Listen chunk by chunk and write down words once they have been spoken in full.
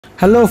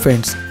Hello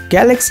friends,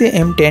 Galaxy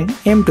M10,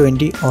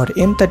 M20 और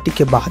M30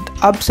 के बाद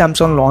अब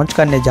सैमसंग लॉन्च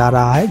करने जा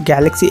रहा है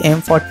गैलेक्सी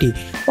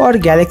M40 और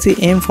गैलेक्सी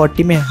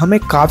M40 में हमें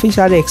काफ़ी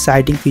सारे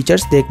एक्साइटिंग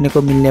फीचर्स देखने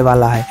को मिलने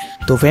वाला है।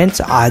 तो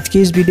फ्रेंड्स, आज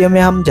की इस वीडियो में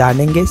हम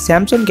जानेंगे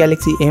सैमसंग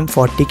गैलेक्सी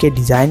M40 के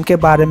डिज़ाइन के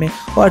बारे में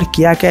और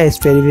क्या क्या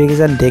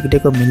स्पेसिफिकेशन देखने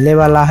को मिलने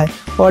वाला है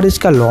और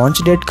इसका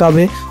लॉन्च डेट कब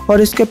है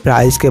और इसके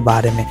प्राइस के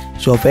बारे में।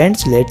 So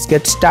friends, let's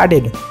get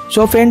started.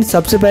 So friends,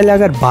 सबसे पहले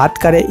अगर बात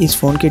करें इस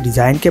फ़ोन के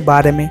डिज़ाइन के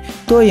बारे में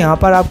तो यहाँ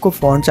पर आपको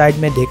फ्रंट साइड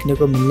में देखने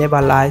को मिलने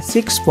वाला है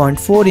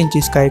 6.4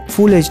 इंचेस का एक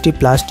फुल HD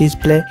प्लस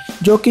डिस्प्ले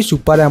जो कि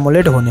सुपर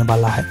एमोलेड होने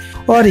वाला है।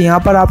 और यहाँ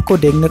पर आपको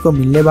देखने को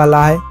मिलने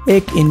वाला है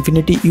एक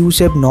इन्फिनिटी यू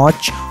शेप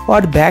नॉच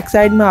और बैक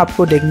साइड में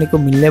आपको देखने को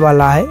मिलने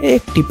वाला है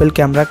एक ट्रिपल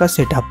कैमरा का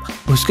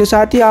सेटअप। उसके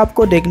साथ ही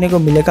आपको देखने को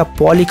मिलेगा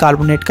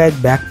पॉलीकार्बोनेट का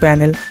एक बैक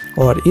पैनल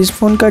और इस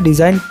फ़ोन का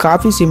डिज़ाइन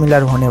काफ़ी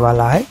सिमिलर होने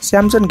वाला है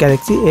सैमसंग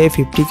गैलेक्सी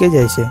A50 के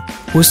जैसे।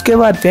 उसके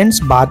बाद फ्रेंड्स,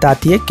 बात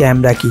आती है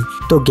कैमरा की।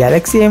 तो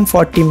गैलेक्सी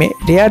M40 में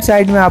रियर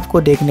साइड में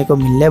आपको देखने को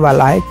मिलने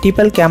वाला है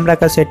ट्रिपल कैमरा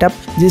का सेटअप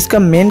जिसका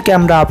मेन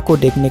कैमरा आपको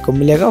देखने को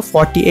मिलेगा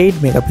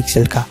 48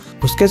 मेगापिक्सल का।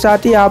 उसके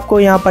साथ ही आपको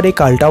यहाँ पर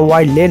एक अल्ट्रा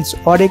वाइड लेंस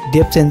और एक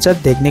डेप्थ सेंसर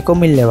देखने को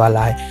मिलने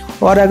वाला है।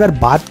 और अगर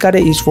बात करें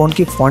इस फ़ोन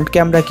की फ्रंट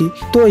कैमरा की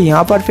तो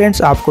यहाँ पर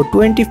फ्रेंड्स आपको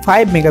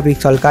 25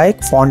 मेगापिक्सल का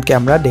एक फ्रंट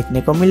कैमरा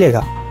देखने को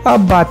मिलेगा।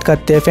 अब बात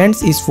करते हैं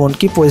फ्रेंड्स इस फ़ोन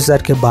की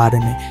प्रोसेसर के बारे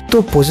में।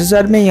 तो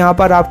प्रोसेसर में यहाँ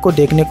पर आपको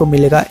देखने को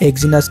मिलेगा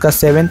एक्सिनस का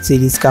 7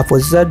 सीरीज का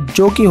प्रोसेसर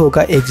जो कि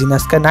होगा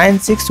एक्सिनस का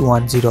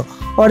 9610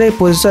 और एक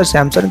प्रोसेसर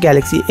सैमसंग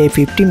गैलेक्सी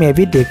A50 में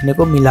भी देखने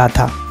को मिला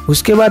था।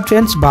 उसके बाद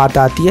फ्रेंड्स, बात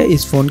आती है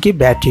इस फ़ोन की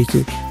बैटरी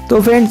की। तो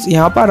फ्रेंड्स,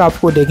 यहाँ पर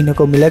आपको देखने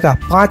को मिलेगा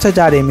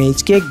 5000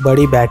 mAh की एक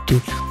बड़ी बैटरी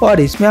और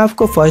इसमें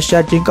आपको फास्ट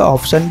चार्जिंग का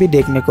ऑप्शन भी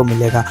देखने को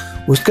मिलेगा।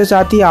 उसके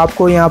साथ ही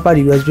आपको यहाँ पर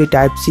USB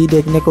Type-C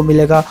देखने को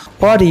मिलेगा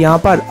और यहाँ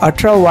पर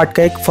 18 वाट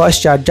का एक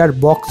फास्ट चार्जर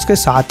बॉक्स के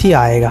साथ ही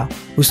आएगा।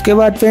 उसके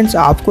बाद फ्रेंड्स,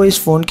 आपको इस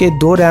फ़ोन के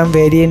 2 रैम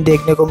वेरिएंट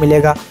देखने को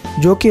मिलेगा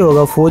जो कि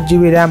होगा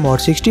 4GB रैम और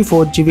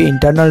 64GB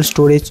इंटरनल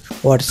स्टोरेज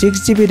और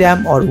 6GB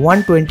रैम और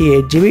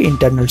 128GB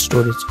इंटरनल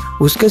स्टोरेज।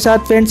 उसके साथ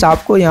फ्रेंड्स,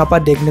 आपको यहाँ पर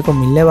देखने को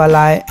मिलने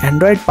वाला है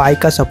एंड्रॉयड पाई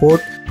का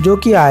सपोर्ट जो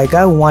कि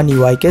आएगा One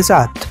UI के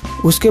साथ।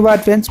 उसके बाद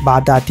फ्रेंड्स,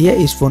 बात आती है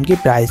इस फ़ोन की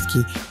प्राइस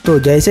की। तो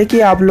जैसे कि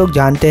आप लोग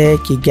जानते हैं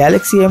कि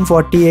गैलेक्सी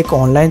M40 एक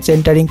ऑनलाइन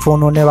सेंटरिंग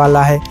फ़ोन होने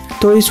वाला है,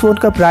 तो इस फ़ोन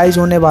का प्राइस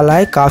होने वाला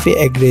है काफ़ी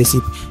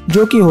एग्रेसिव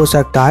जो कि हो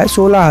सकता है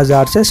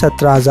 16,000 से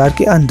 17,000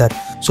 के अंदर।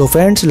 सो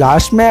फ्रेंड्स,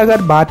 लास्ट में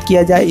अगर बात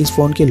किया जाए इस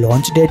फ़ोन की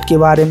लॉन्च डेट के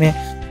बारे में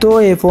तो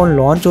ये फ़ोन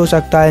लॉन्च हो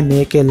सकता है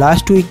मई के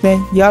लास्ट वीक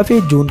में या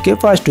फिर जून के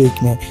फर्स्ट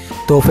वीक में।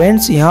 तो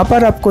फ्रेंड्स, यहाँ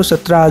पर आपको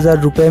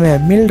 17,000 रुपये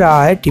में मिल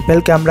रहा है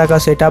ट्रिपल कैमरा का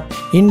setup,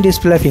 in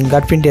display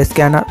fingerprint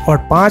scanner और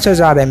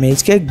 5000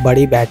 mAh की एक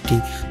बड़ी बैटरी।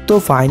 तो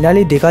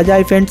फाइनली देखा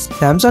जाए फ्रेंड्स,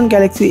 सैमसंग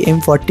गैलेक्सी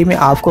M40 में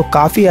आपको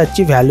काफ़ी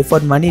अच्छी वैल्यू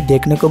फॉर मनी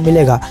देखने को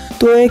मिलेगा,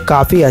 तो ये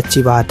काफ़ी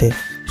अच्छी बात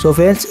है। सो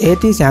फ्रेंड्स, ये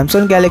थी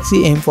सैमसंग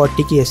गैलेक्सी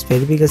M40 की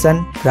स्पेसिफिकेशन,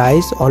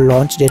 प्राइस और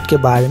लॉन्च डेट के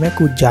बारे में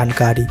कुछ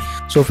जानकारी।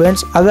 सो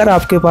फ्रेंड्स, अगर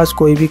आपके पास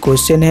कोई भी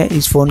क्वेश्चन है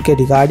इस फ़ोन के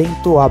रिगार्डिंग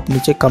तो आप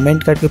नीचे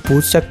कमेंट करके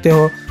पूछ सकते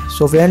हो।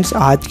 सो फ्रेंड्स,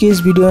 आज की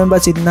इस वीडियो में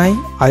बस इतना ही।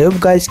 आई होप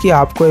गाइस कि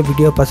आपको ये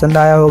वीडियो पसंद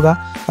आया होगा।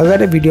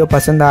 अगर ये वीडियो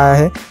पसंद आया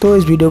है तो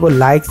इस वीडियो को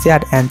लाइक,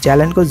 शेयर एंड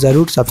चैनल को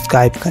ज़रूर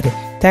सब्सक्राइब करें।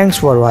 Thanks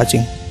for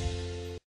watching.